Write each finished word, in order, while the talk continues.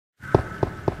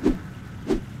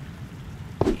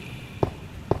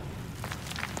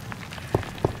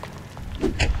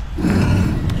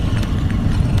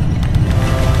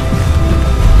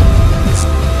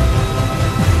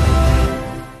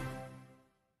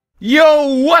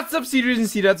Yo, what's up, SeeDers and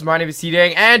SeeDuds? My name is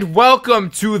SeeDeng, and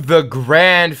welcome to the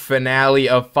grand finale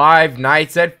of Five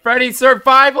Nights at Freddy's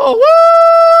Survival.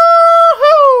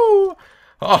 Woohoo!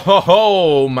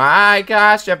 Oh my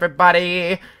gosh,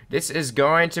 everybody! This is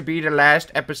going to be the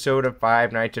last episode of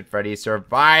Five Nights at Freddy's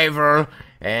Survival.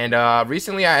 And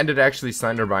recently I ended actually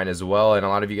Slendermine as well, and a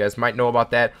lot of you guys might know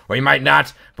about that, or you might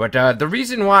not. But the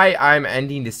reason why I'm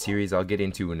ending this series I'll get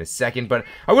into in a second. But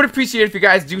I would appreciate it if you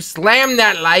guys do slam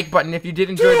that like button if you did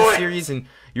enjoy the series and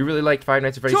you really liked Five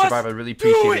Nights at Freddy's Survival. I really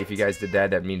appreciate it if you guys did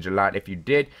that. That means a lot if you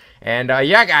did. And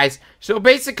yeah, guys, so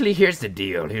basically here's the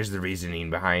deal. Here's the reasoning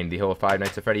behind the whole Five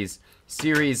Nights at Freddy's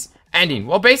series ending.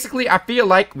 Well, basically, I feel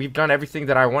like we've done everything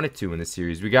that I wanted to in this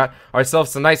series. We got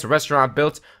ourselves a nice restaurant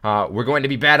built. We're going to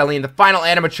be battling the final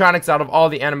animatronics out of all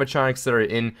the animatronics that are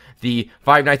in the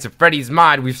Five Nights at Freddy's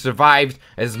mod. We've survived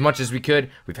as much as we could.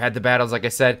 We've had the battles, like I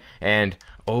said, and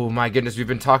oh my goodness, we've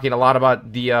been talking a lot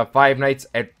about the Five Nights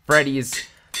at Freddy's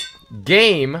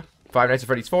game, Five Nights at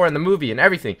Freddy's 4, and the movie and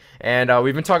everything. And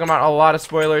we've been talking about a lot of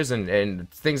spoilers and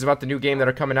things about the new game that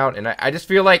are coming out. And I just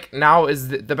feel like now is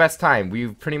the best time.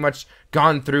 We've pretty much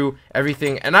gone through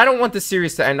everything. And I don't want this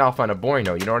series to end off on a boring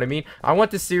note, you know what I mean? I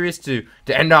want this series to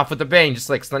end off with a bang, just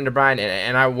like Slendermine.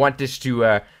 And I want this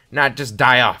to not just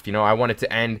die off, you know? I want it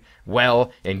to end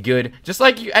well and good, just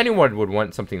like anyone would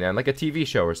want something to end, like a TV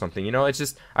show or something, you know? It's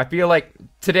just, I feel like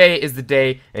today is the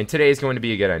day, and today is going to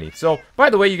be a good ending. So, by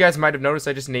the way, you guys might have noticed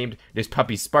I just named this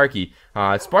puppy Sparky.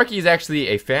 Sparky is actually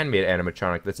a fan-made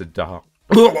animatronic. That's a dog.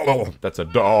 That's a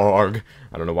dog.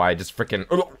 I don't know why I just freaking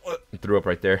threw up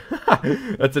right there.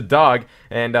 That's a dog,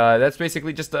 and that's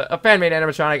basically just a fan-made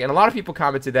animatronic. And a lot of people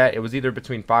commented that it was either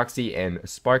between Foxy and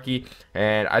Sparky,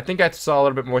 and I think I saw a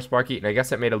little bit more Sparky, and I guess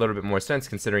that made a little bit more sense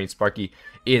considering Sparky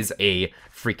is a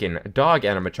freaking dog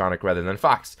animatronic rather than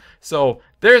Fox. So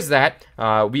there's that.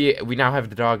 We now have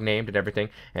the dog named and everything,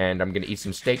 and I'm gonna eat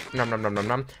some steak. Nom nom nom nom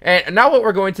nom. And now what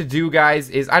we're going to do, guys,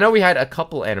 is I know we had a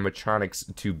couple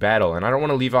animatronics to battle, and I don't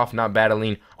want to leave off not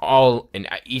battling all and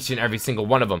each and every single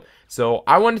one of them. So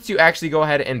I wanted to actually go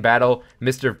ahead and battle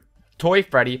Mr. Toy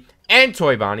Freddy and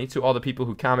Toy Bonnie, to all the people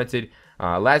who commented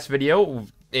last video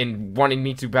in wanting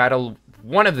me to battle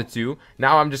one of the two.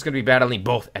 Now I'm just gonna be battling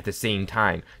both at the same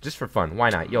time, just for fun.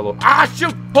 Why not? YOLO. Ah,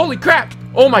 shoot! Holy crap!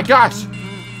 Oh my gosh!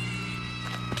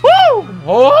 Woo!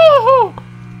 Oh!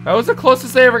 That was the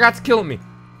closest they ever got to killing me.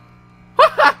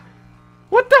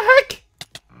 What the heck?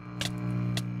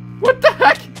 What the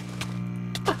heck?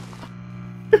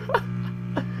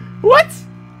 What?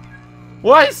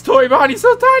 Why is Toy Bonnie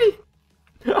so tiny?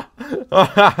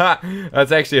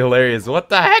 That's actually hilarious. What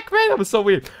the heck, man? That was so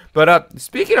weird. But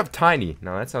speaking of tiny,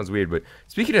 no, that sounds weird, but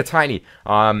speaking of tiny,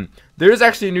 there is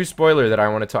actually a new spoiler that I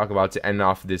want to talk about to end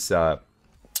off this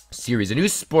series. A new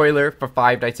spoiler for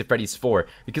Five Nights at Freddy's 4,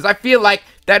 because I feel like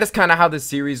that is kind of how this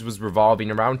series was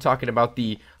revolving around, talking about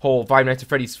the whole Five Nights at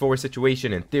Freddy's 4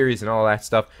 situation and theories and all that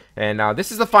stuff. And this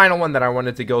is the final one that I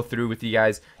wanted to go through with you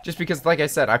guys, just because, like I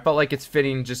said, I felt like it's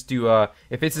fitting just to,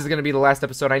 if this is going to be the last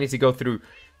episode, I need to go through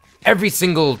every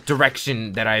single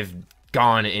direction that I've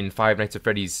gone in Five Nights at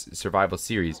Freddy's Survival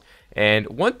series. And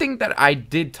one thing that I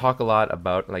did talk a lot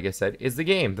about, like I said, is the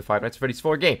game, the Five Nights at Freddy's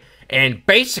 4 game. And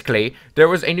basically, there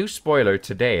was a new spoiler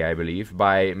today, I believe,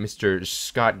 by Mr.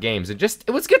 Scott Games. And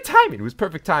it was good timing. It was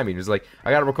perfect timing. It was like,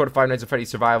 I gotta record a Five Nights at Freddy's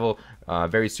Survival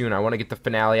very soon. I want to get the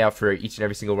finale out for each and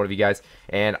every single one of you guys.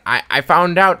 And I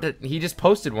found out that he just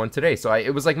posted one today. So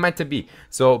it was like meant to be.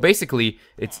 So basically,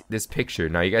 it's this picture.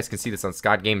 Now, you guys can see this on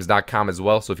scottgames.com as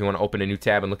well. So if you want to open a new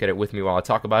tab and look at it with me while I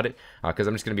talk about it, because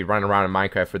I'm just going to be running around in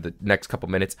Minecraft for the next couple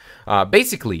minutes.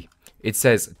 Basically, it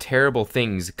says terrible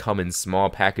things come in small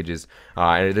packages,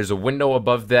 and there's a window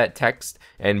above that text,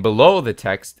 and below the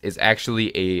text is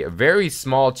actually a very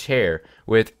small chair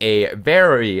with a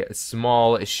very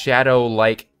small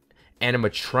shadow-like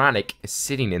animatronic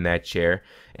sitting in that chair,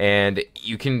 and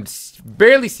you can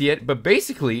barely see it, but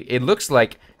basically it looks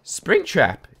like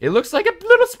Springtrap. It looks like a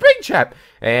little Springtrap,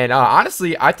 and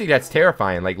honestly, I think that's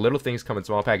terrifying. Like, little things come in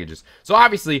small packages. So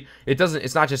obviously,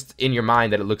 it's not just in your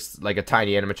mind that it looks like a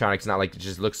tiny animatronic. It's not like it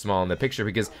just looks small in the picture,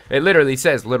 because it literally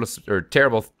says little or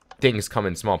terrible things come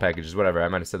in small packages. Whatever. I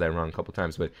might have said that wrong a couple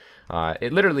times, but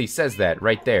it literally says that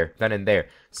right there, then and there.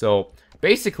 So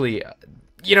basically,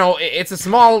 you know, it's a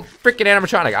small freaking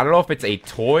animatronic. I don't know if it's a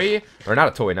toy or not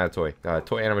a toy,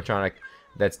 toy animatronic.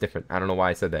 That's different. I don't know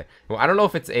why I said that. Well, I don't know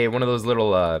if it's one of those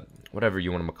little whatever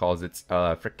you want to call it. It's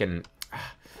freaking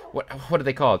what are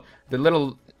they called? The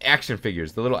little action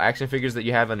figures, the little action figures that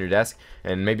you have on your desk,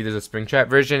 and maybe there's a Springtrap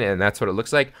version, and that's what it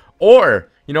looks like. Or,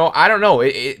 you know, I don't know.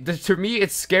 To me,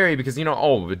 it's scary because, you know,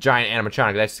 oh, a giant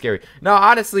animatronic, that's scary. No,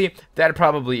 honestly, that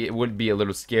probably would be a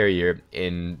little scarier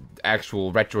in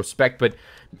actual retrospect, but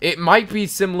it might be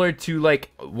similar to,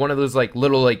 like, one of those, like,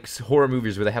 little, like, horror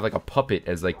movies where they have, like, a puppet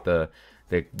as, like, the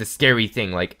scary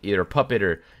thing, like, either a puppet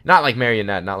or, not like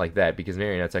Marionette, not like that, because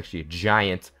Marionette's actually a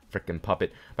giant freaking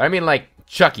puppet, but I mean, like,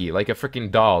 Chucky, like a freaking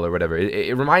doll or whatever.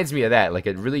 It reminds me of that, like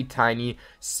a really tiny,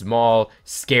 small,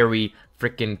 scary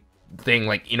freaking thing,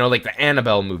 like, you know, like the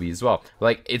Annabelle movie as well.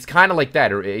 Like, it's kind of like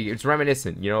that, or it's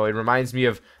reminiscent, you know. It reminds me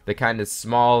of the kind of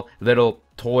small little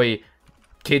toy,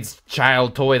 kid's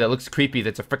child toy that looks creepy,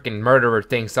 that's a freaking murderer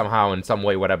thing somehow in some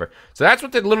way, whatever. So that's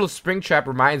what the little Springtrap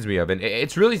reminds me of, and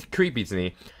it's really creepy to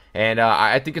me. And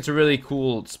I think it's a really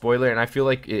cool spoiler, and I feel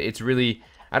like it's really,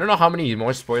 I don't know how many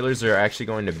more spoilers there are actually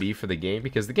going to be for the game,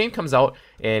 because the game comes out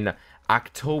in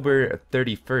October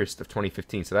 31st of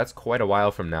 2015, so that's quite a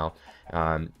while from now.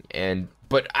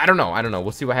 But I don't know.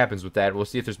 We'll see what happens with that. We'll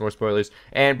see if there's more spoilers.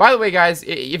 And by the way, guys,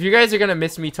 if you guys are gonna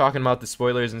miss me talking about the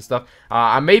spoilers and stuff,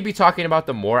 I may be talking about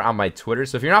them more on my Twitter.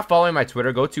 So if you're not following my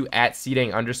Twitter, go to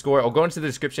 @SeeDeng_, or go into the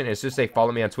description and it's just say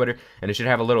follow me on Twitter, and it should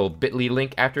have a little bit.ly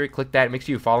link after it. Click that. Make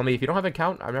sure you follow me. If you don't have an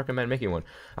account, I recommend making one,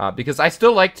 because I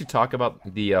still like to talk about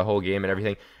the whole game and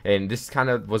everything. And this kind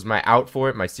of was my out for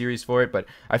it, my series for it. But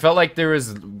I felt like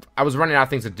I was running out of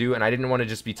things to do, and I didn't want to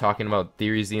just be talking about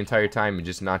theories the entire time and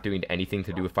just not doing anything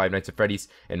to do with Five Nights at Freddy's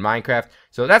and Minecraft.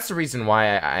 So that's the reason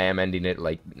why I am ending it.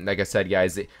 Like I said,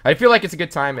 guys, I feel like it's a good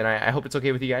time, and I hope it's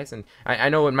okay with you guys. And I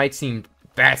know it might seem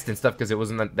fast and stuff because it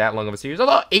wasn't that long of a series,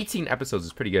 although 18 episodes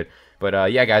is pretty good.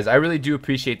 But yeah, guys, I really do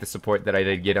appreciate the support that I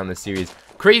did get on this series.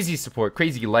 Crazy support,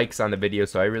 crazy likes on the video,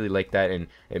 so I really like that, and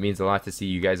it means a lot to see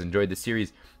you guys enjoyed the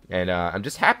series. And I'm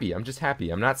just happy.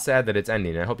 I'm not sad that it's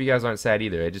ending. I hope you guys aren't sad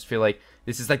either. I just feel like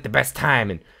this is like the best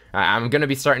time, and I'm gonna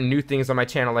be starting new things on my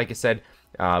channel, like I said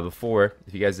before,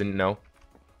 if you guys didn't know.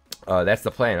 That's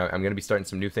the plan. I'm gonna be starting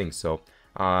some new things. So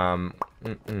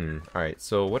alright,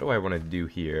 so what do I want to do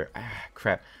here?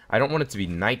 Crap, I don't want it to be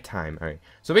nighttime. Alright,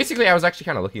 so basically I was actually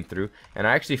kind of looking through, and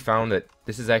I actually found that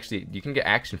this is actually, you can get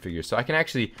action figures. So I can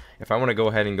actually, if I want to go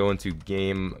ahead and go into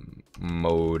game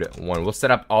mode 1, we'll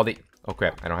set up all the, oh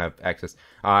crap, I don't have access.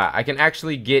 I can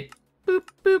actually get boop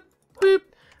boop boop.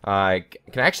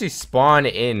 Can actually spawn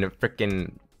in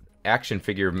freaking action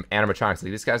figure animatronics.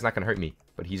 Like, this guy's not gonna hurt me,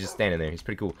 but he's just standing there. He's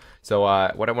pretty cool. So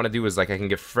what I want to do is, like, I can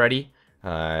get Freddy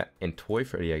and Toy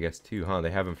Freddy, I guess, too, huh? They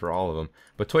have him for all of them,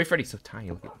 but Toy Freddy's so tiny.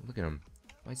 Look at him.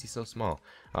 Why is he so small?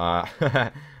 But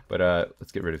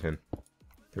let's get rid of him.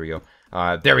 There we go.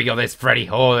 There we go. There's Freddy.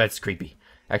 Oh, that's creepy.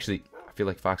 Actually, I feel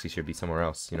like Foxy should be somewhere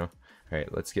else, you know. All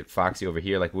right, let's get Foxy over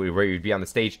here, like where you'd be on the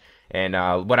stage. And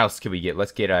what else can we get?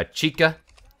 Let's get Chica.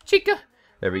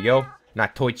 There we go.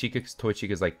 Not Toy Chica, because Toy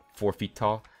Chica's like 4 feet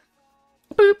tall.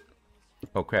 Boop.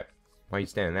 Oh crap! Why are you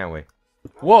standing that way?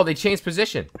 Whoa! They changed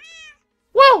position.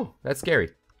 Whoa! That's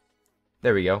scary.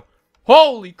 There we go.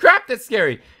 Holy crap! That's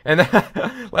scary. And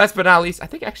last but not least, I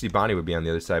think actually Bonnie would be on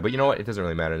the other side. But you know what? It doesn't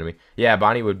really matter to me. Yeah,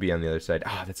 Bonnie would be on the other side.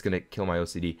 Ah, that's gonna kill my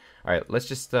OCD. All right, let's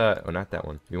just oh, not that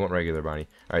one. We want regular Bonnie.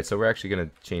 All right, so we're actually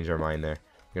gonna change our mind there.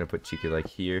 We're gonna put Chica like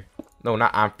here. No,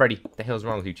 not on Freddy. What the hell's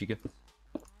wrong with you, Chica?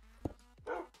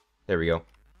 There we go.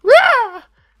 Rah!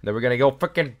 Then we're gonna go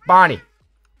frickin' Bonnie.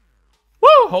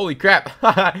 Woo! Holy crap!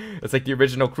 It's like the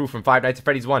original crew from Five Nights at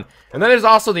Freddy's 1. And then there's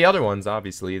also the other ones,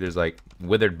 obviously. There's like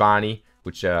Withered Bonnie,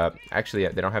 which actually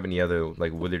they don't have any other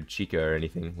like Withered Chica or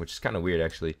anything, which is kind of weird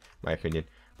actually, in my opinion.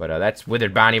 But that's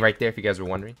Withered Bonnie right there, if you guys were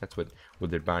wondering. That's what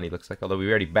Withered Bonnie looks like, although we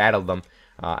already battled them.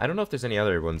 I don't know if there's any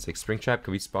other ones, like Springtrap.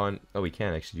 Can we spawn? Oh, we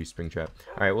can actually do Springtrap.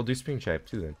 Alright, we'll do Springtrap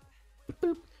too then.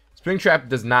 Boop. Springtrap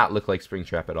does not look like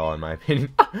Springtrap at all, in my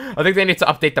opinion. I think they need to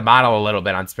update the model a little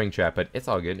bit on Springtrap, but it's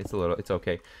all good. It's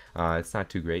okay. It's not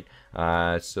too great.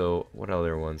 So what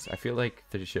other ones? I feel like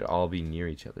they should all be near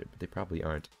each other, but they probably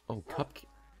aren't. Oh,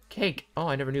 cake. Oh,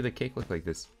 I never knew the cake looked like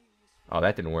this. Oh,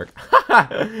 that didn't work.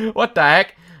 What the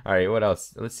heck? All right, what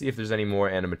else? Let's see if there's any more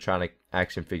animatronic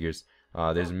action figures.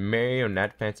 There's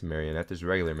Marionette, Phantom Marionette. There's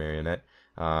regular Marionette.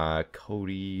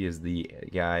 Cody is the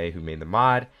guy who made the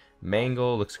mod.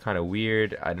 Mangle looks kind of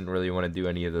weird. I didn't really want to do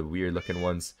any of the weird looking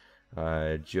ones.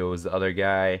 Joe's the other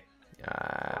guy.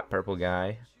 Purple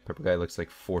guy. Purple guy looks like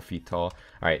 4 feet tall.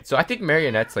 Alright, so I think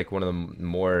Marionette's like one of the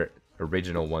more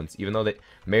original ones. Even though that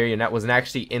Marionette wasn't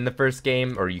actually in the first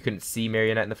game, or you couldn't see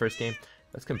Marionette in the first game.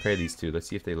 Let's compare these two. Let's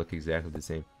see if they look exactly the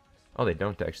same. Oh, they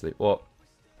don't actually. Well,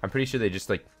 I'm pretty sure they just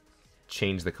like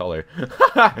change the color.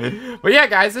 But yeah,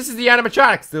 guys, this is the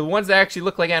animatronics, the ones that actually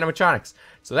look like animatronics.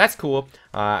 So that's cool.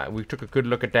 We took a good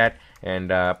look at that, and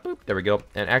boop, there we go.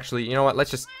 And actually, you know what? Let's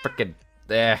just frickin'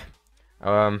 I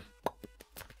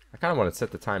kind of want to set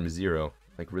the time to 0,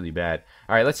 like really bad.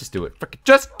 All right, let's just do it. Frickin'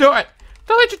 just do it.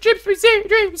 Don't let your dreams be your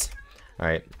dreams. All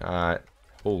right.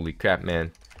 Holy crap,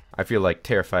 man. I feel like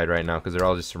terrified right now because they're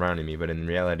all just surrounding me, but in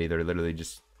reality, they're literally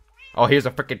just... Oh, here's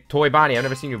a frickin' toy Bonnie. I've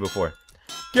never seen you before.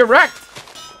 Get wrecked!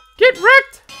 Get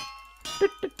wrecked!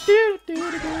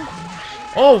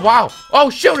 Oh, wow. Oh,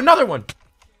 shoot, another one.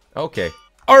 Okay.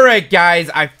 Alright, guys.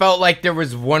 I felt like there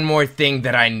was one more thing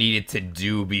that I needed to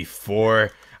do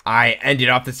before I ended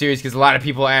off the series, because a lot of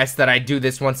people asked that I do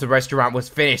this once the restaurant was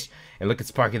finished. And look at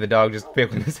Sparky the dog just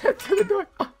poking his head through the door.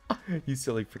 You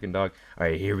silly freaking dog.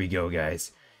 Alright, here we go,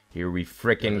 guys. Here we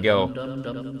frickin' go.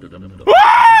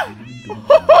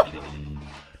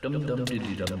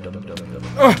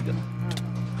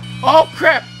 Oh,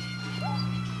 crap!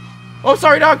 Oh,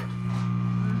 sorry, dog!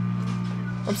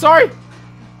 I'm sorry!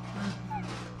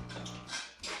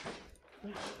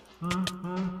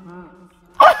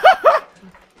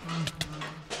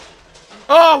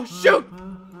 Oh, shoot!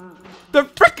 The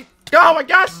frickin'... Oh, my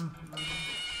gosh!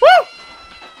 Woo!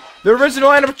 The original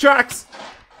animatronics!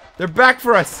 They're back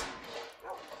for us!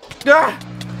 Ah!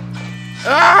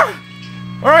 Ah!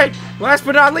 Alright, last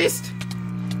but not least...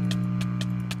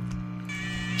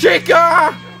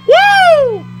 Chica!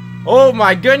 Woo! Oh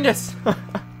my goodness!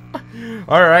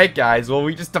 Alright, guys, well,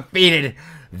 we just defeated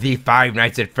the Five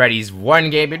Nights at Freddy's 1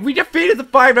 game, and we defeated the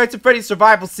Five Nights at Freddy's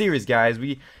survival series, guys.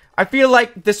 I feel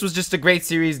like this was just a great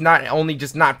series, not only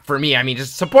just not for me, I mean,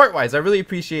 just support-wise. I really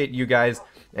appreciate you guys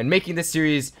and making this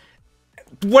series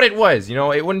what it was. You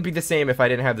know, it wouldn't be the same if I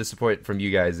didn't have the support from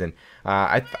you guys, and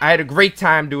I had a great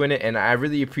time doing it, and I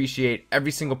really appreciate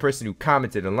every single person who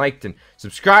commented and liked and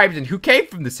subscribed and who came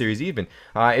from the series even.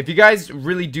 If you guys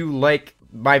really do like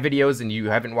my videos and you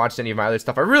haven't watched any of my other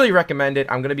stuff, I really recommend it.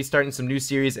 I'm going to be starting some new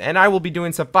series, and I will be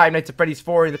doing some Five Nights at Freddy's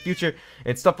 4 in the future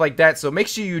and stuff like that, so make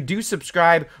sure you do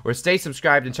subscribe or stay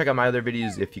subscribed and check out my other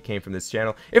videos if you came from this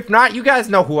channel. If not, you guys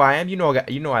know who I am. You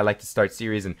know I like to start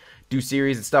series and do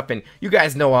series and stuff, and you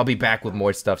guys know I'll be back with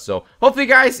more stuff. So hopefully you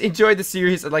guys enjoyed the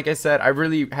series. Like I said, I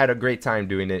really had a great time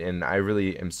doing it, and I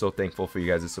really am so thankful for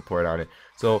you guys' support on it.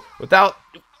 So without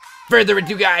further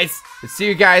ado, guys, I'll see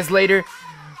you guys later.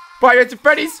 Five Nights at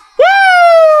Freddy's. Woo!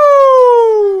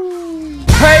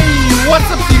 Hey, what's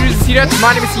up, SeeDeng?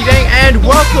 My name is SeeDeng, and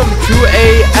welcome to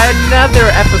another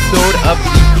episode of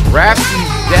the Craft